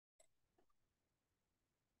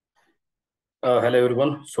Hello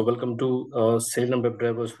everyone. So welcome to Selenium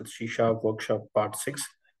WebDrivers with C# workshop part 6.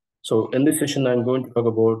 So in this session, I'm going to talk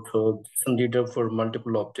about JsonReader for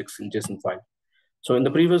multiple objects in JSON file. So in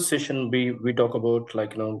the previous session, we talk about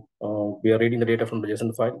we are reading the data from the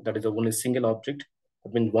JSON file. That is only single object.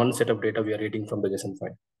 That means one set of data we are reading from the JSON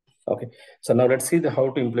file. Okay. So now let's see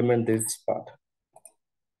how to implement this part.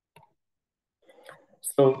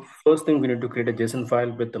 So first thing, we need to create a JSON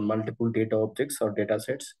file with the multiple data objects or data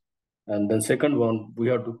sets. And then second one, we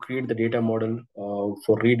have to create the data model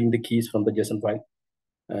for reading the keys from the JSON file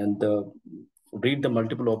and read the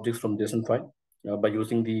multiple objects from JSON file by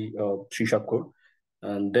using the C# code.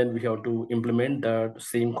 And then we have to implement that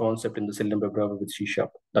same concept in the Selenium WebDriver with C#.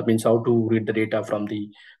 That means how to read the data from the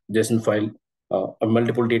JSON file,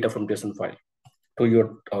 multiple data from JSON file to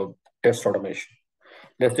your test automation.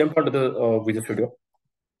 Let's jump onto the Visual Studio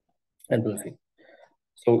and we'll see.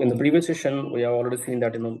 So in the previous session, we have already seen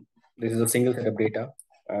that this is a single set of data,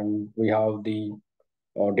 and we have the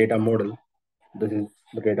data model. This is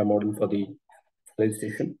the data model for the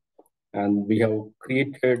registration, and we have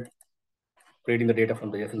creating the data from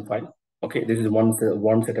the JSON file. Okay, this is one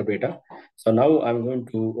set of data. So now I'm going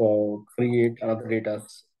to create another data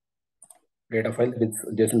file with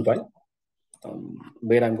JSON file,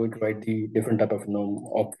 where I'm going to write the different type of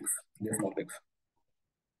objects, JSON objects.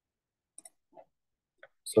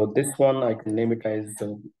 So this one I can name it as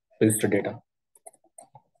register data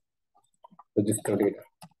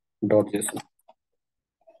dot JSON.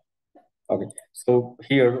 Okay, so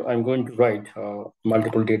here I'm going to write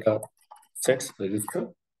multiple data sets register.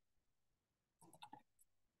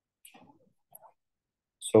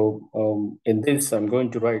 So in this, I'm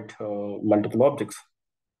going to write multiple objects.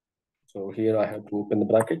 So here I have to open the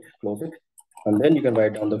bracket, close it, and then you can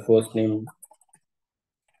write down the first name,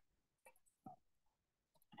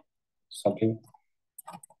 something,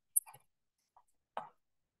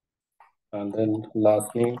 and then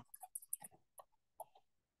last name,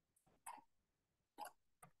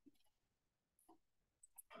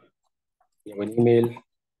 you have an email,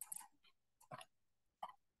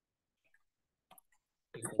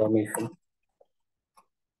 information,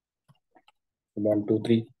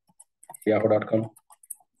 123 yahoo.com.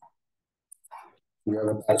 You have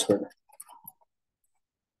a password.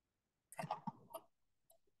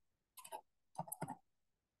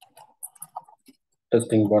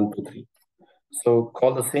 Testing 123. So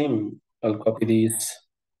call the same. I'll copy these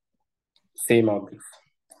same objects.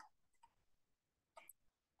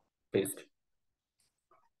 Paste.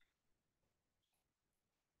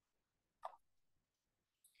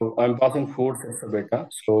 So I'm passing 4 sets of data.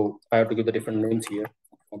 So I have to give the different names here.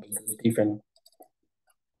 Okay, so Stephen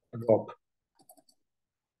drop.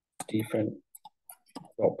 Stephen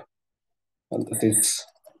drop. And this is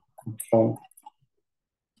John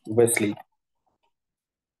Wesley.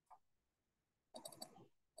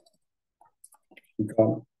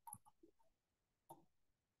 John.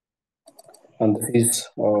 And this is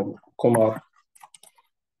Kumar.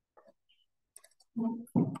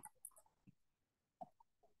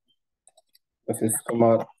 This is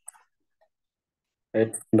Kumar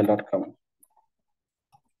at gmail.com.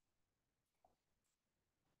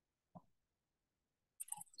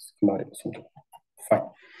 Fine.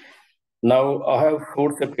 Now I have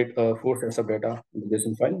four sets of data in the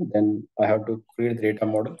JSON file. Then I have to create the data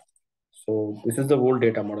model. So this is the old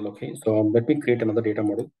data model. Okay. So let me create another data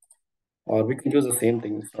model. Or we can use the same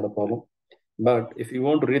thing. It's not a problem. But if you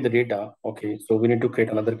want to read the data, okay, so we need to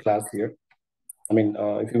create another class here. I mean,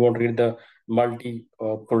 if you want to read the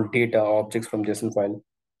multiple data objects from JSON file,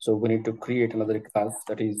 so we need to create another class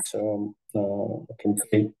that is, I can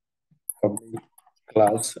say, public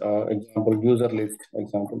class, example user list,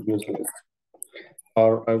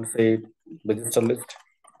 or I would say register list.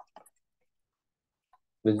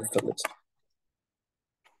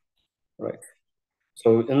 Right.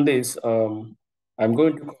 So in this, I'm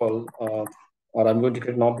going to call, or I'm going to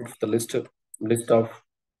create an object for the list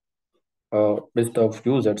of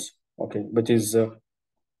users. Okay, which is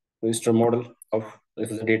register model of this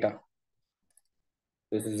is the data.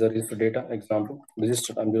 This is the register data example.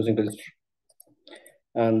 Register. I'm using register,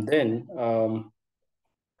 and then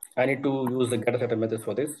I need to use the getter setter method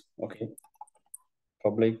for this. Okay,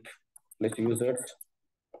 public list users,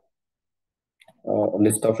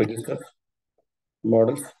 list of registers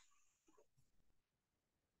models.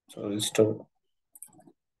 So register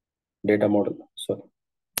data model. So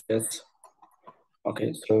yes.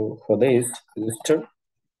 Okay, so for this register,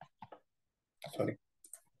 sorry.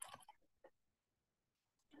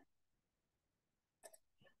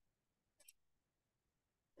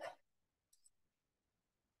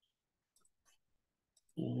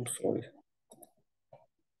 Sorry.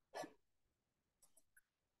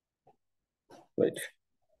 right?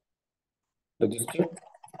 Register.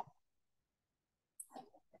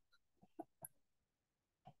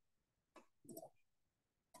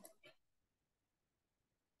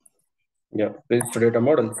 Yeah, register data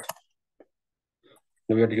models.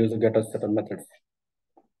 We have to use the getter setter methods.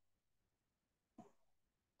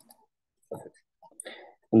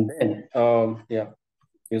 And then, yeah,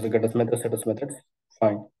 use the getters methods, setters methods.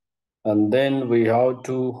 Fine. And then we have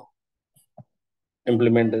to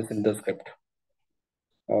implement this in the script.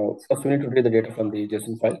 First, we need to read the data from the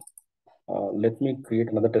JSON file. Let me create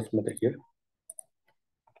another test method here.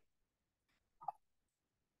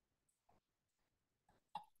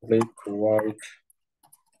 Like write.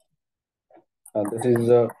 This is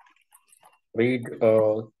read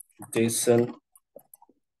JSON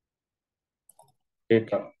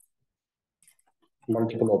data,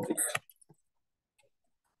 multiple objects,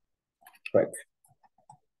 right?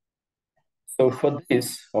 So for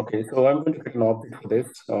this, okay, so I'm going to create an object for this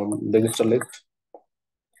register list,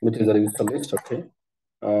 which is a register list, okay.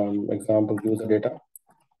 Example user data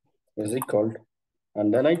is equal,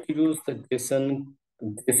 and then I use the JSON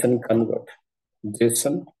convert.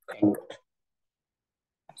 JSON convert.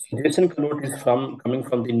 So JSON convert is coming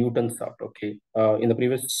from the Newton soft. Okay. In the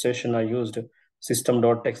previous session, I used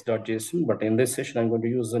system.text.json, but in this session, I'm going to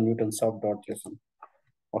use the Newton soft.json.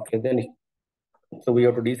 Okay. Then, so we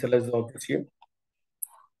have to deserialize the objects here,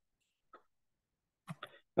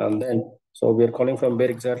 and then so we are calling from where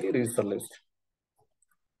exactly? Register list.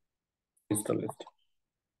 Register list.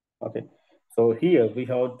 Okay. So here we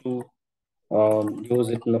have to use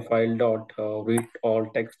it in the file dot read all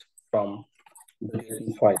text from the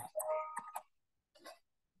JSON file.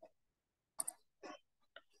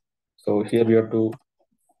 So here we have to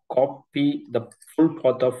copy the full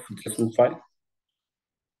path of JSON file.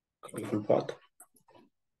 Copy full path.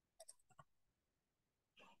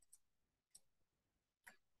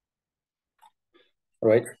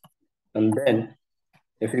 Right. And then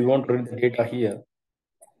if you want to read the data here,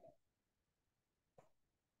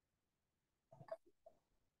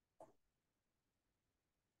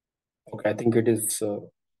 okay, I think it is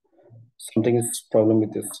something is problem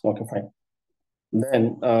with this. Okay, fine.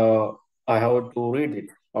 Then I have to read it.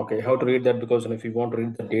 Okay, how to read that? Because if you want to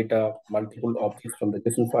read the data, multiple objects from the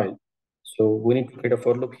JSON file, so we need to create a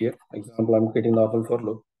for loop here. Example, I'm creating the normal for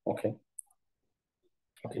loop. Okay.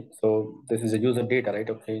 Okay, so this is a user data, right?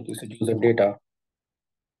 Okay, this is user data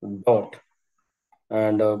dot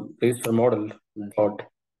and register model dot,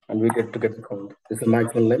 and we get to get the count. This is the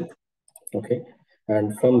maximum length. Okay,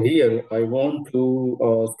 and from here I want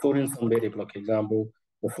to store in some variable. Okay, example,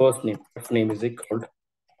 the first name, f name is equal,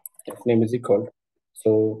 f name is equal.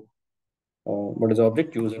 So what is the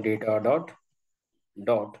object? User data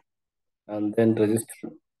dot and then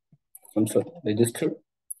register. I'm sorry, register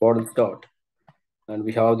models dot, and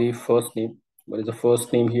we have the first name. What is the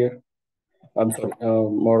first name here? I'm sorry,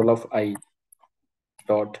 model of I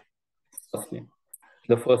dot first name.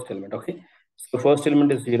 The first element. Okay, so first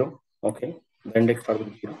element is 0. Okay, the index start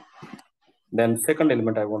with 0. Then second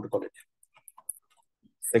element I want to call it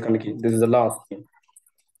second key. This is the last name.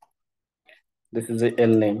 This is the L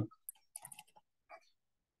name.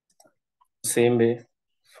 Same way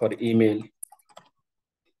for email.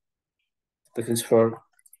 This is for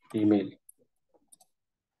email.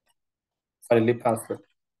 Finally, password.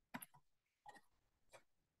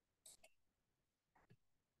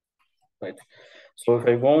 Right. So if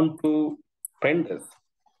I want to print this,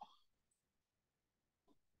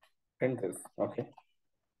 okay,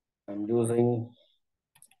 I'm using,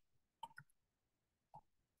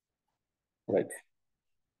 right.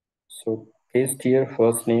 So paste here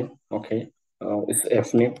first name, okay, is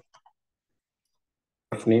F name,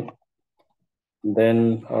 F name.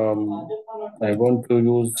 Then I want to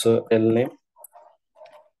use L name,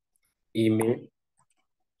 email,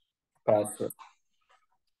 password.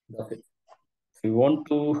 That's it. If you want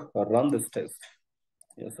to run this test,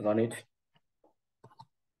 yes, run it.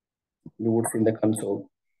 You would see in the console.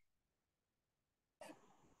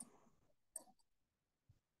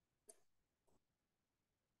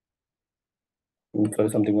 I'm sorry,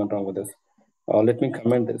 something went wrong with this. Let me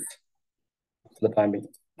comment this for the time being.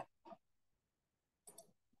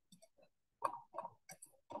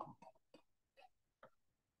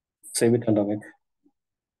 Save it and run it.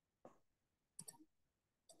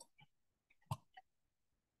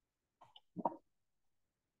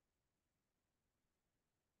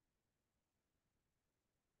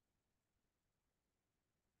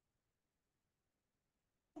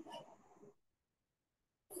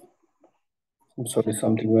 I'm sorry,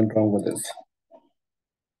 something went wrong with this.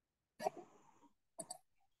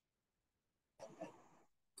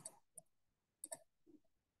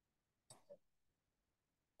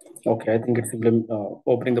 Okay, I think it's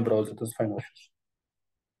opening the browser. That's fine.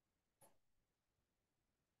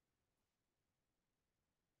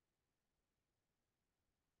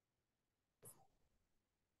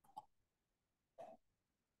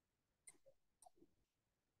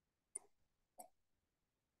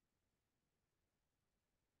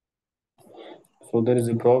 So there is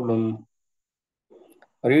a problem.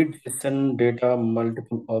 Read JSON data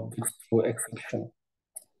multiple objects through exception.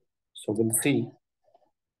 So we'll see.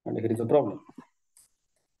 And here is a problem.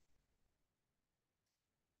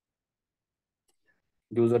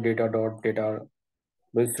 User data dot data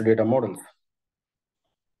with data models.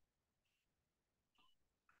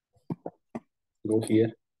 Go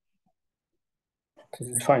here. This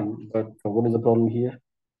is fine, but what is the problem here?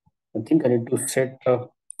 I think I need to set the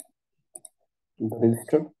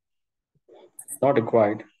register. It's not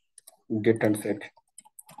required. Get and set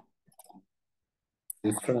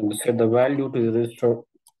register and set the value to the register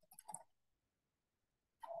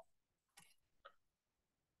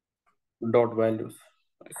dot values.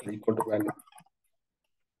 It's equal to value.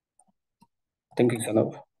 I think it's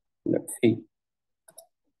enough. Let's see.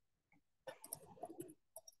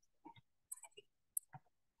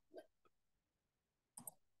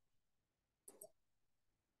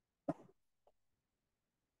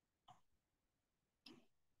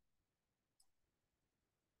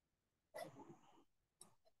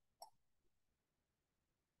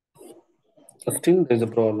 So still there's a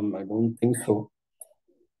problem. I don't think so.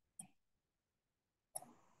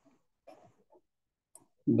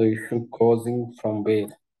 The issue causing from where?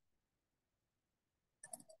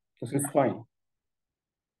 This is fine.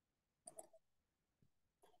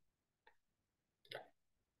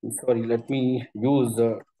 Sorry, let me use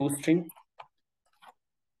the toString.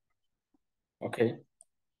 Okay.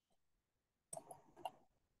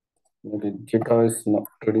 The data is not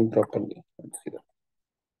reading properly. Let's see that.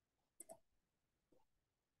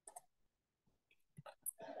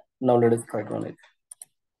 Now let us try to run it.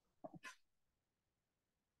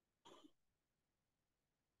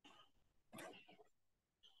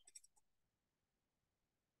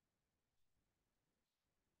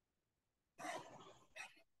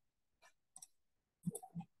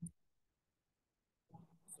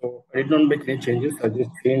 So I did not make any changes. I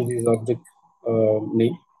just changed this object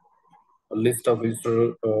name, a list of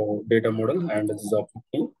visitor data model, and this is object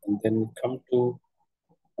name. And then come to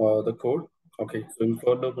the code. Okay, so in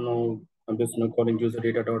further now, I'm just now calling user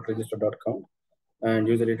data dot register dot count and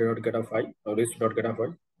user data dot get file or register dot get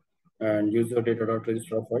file and user data dot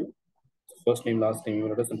register file. First name, last name,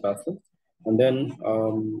 email address, and password. And then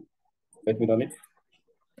let me run it.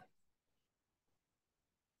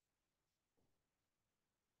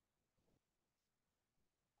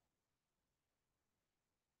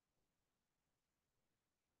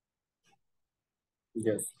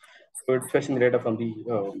 Yes. So it's fetching data from the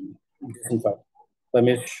JSON file.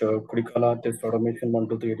 Ramesh Kurikala test automation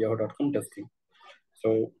 123 yahoo.com testing.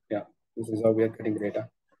 So yeah, this is how we are getting the data.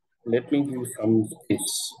 Let me give some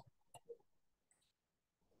space.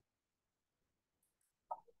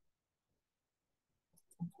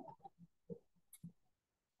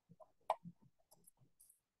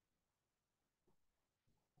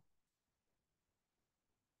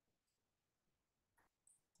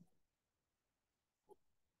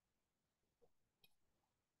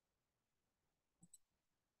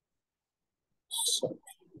 So,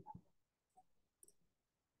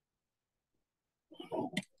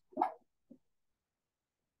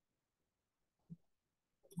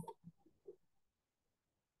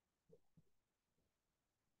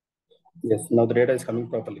 yes, now the data is coming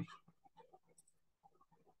properly.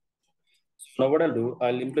 So now what I'll do,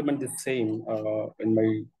 I'll implement the same in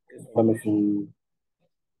my test automation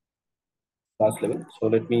class level. So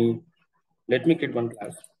let me create one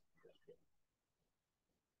class.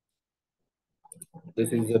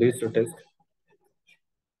 This is the register test.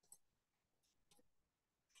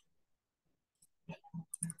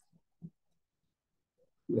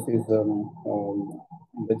 This is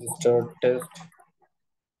register test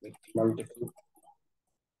with multiple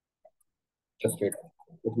test data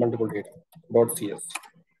with multiple data .cs.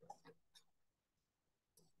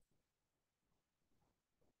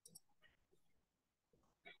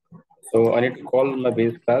 So I need to call my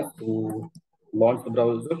base class to launch the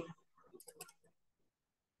browser,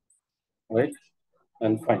 right?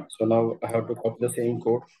 And fine. So now I have to copy the same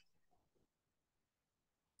code,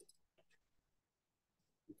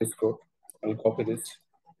 this code. I'll copy this,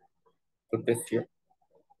 I'll paste here.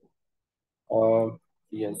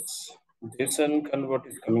 Yes, JSON convert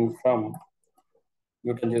is coming from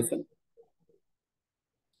Newton JSON.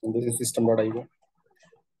 And this is system.io.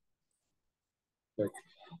 Right.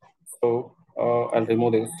 So I'll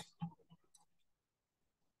remove this.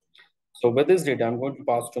 So with this data, I'm going to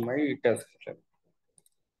pass to my test script.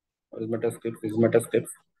 What is my test script? This is my test script.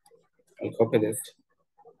 I'll copy this.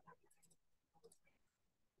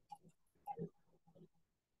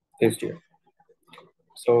 Paste here.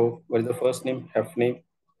 So what is the first name? F name.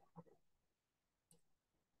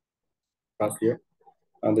 Pass here.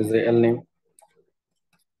 And this is the L name.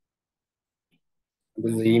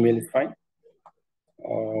 This is the email is fine.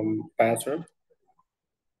 Password.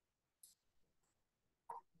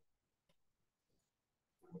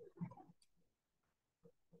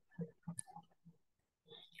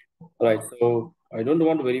 Right. So I don't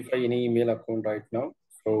want to verify any email account right now.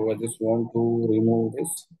 So I just want to remove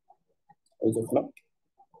this as of now.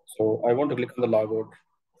 So I want to click on the logout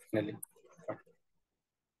finally.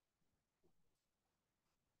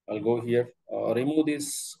 I'll go here, remove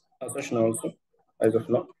this assertion also as of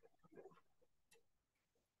now.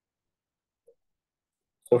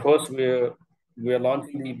 So first we are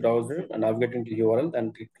launching the browser and navigating to URL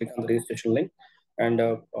and click on the registration link and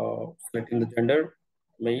selecting the gender,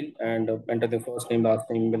 mail, and enter the first name, last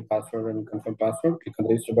name, email, password, and confirm password. Click on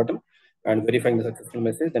the register button and verifying the successful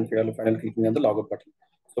message. Then finally clicking on the logout button.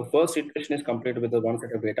 So first iteration is completed with the one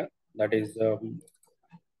set of data, that is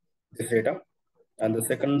this data, and the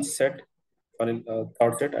second set,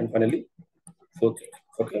 third set, and finally fourth set.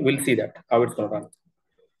 Okay, we'll see that how it's going to run.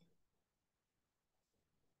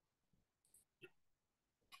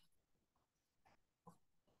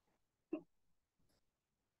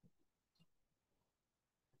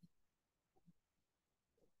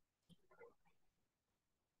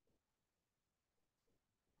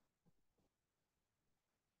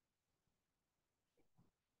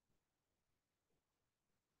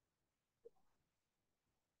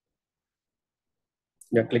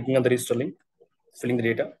 Yeah, clicking on the register link, filling the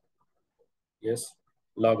data. Yes,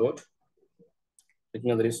 log out.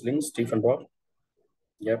 Clicking on the register link, Stephen Rob.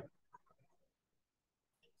 Yep.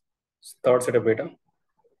 Third set of data.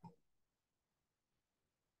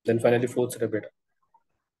 Then finally fourth set of data.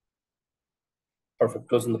 Perfect.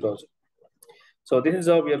 Closing the browser. So this is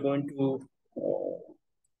how we are going to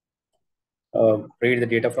read the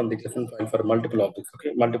data from the JSON file for multiple objects.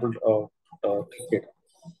 Okay, multiple test data.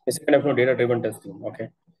 It's kind of data-driven testing. Okay.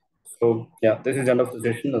 So yeah, this is the end of the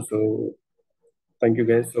session. So thank you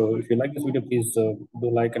guys. So if you like this video, please do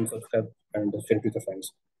like and subscribe and share it with your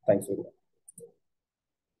friends. Thanks everyone.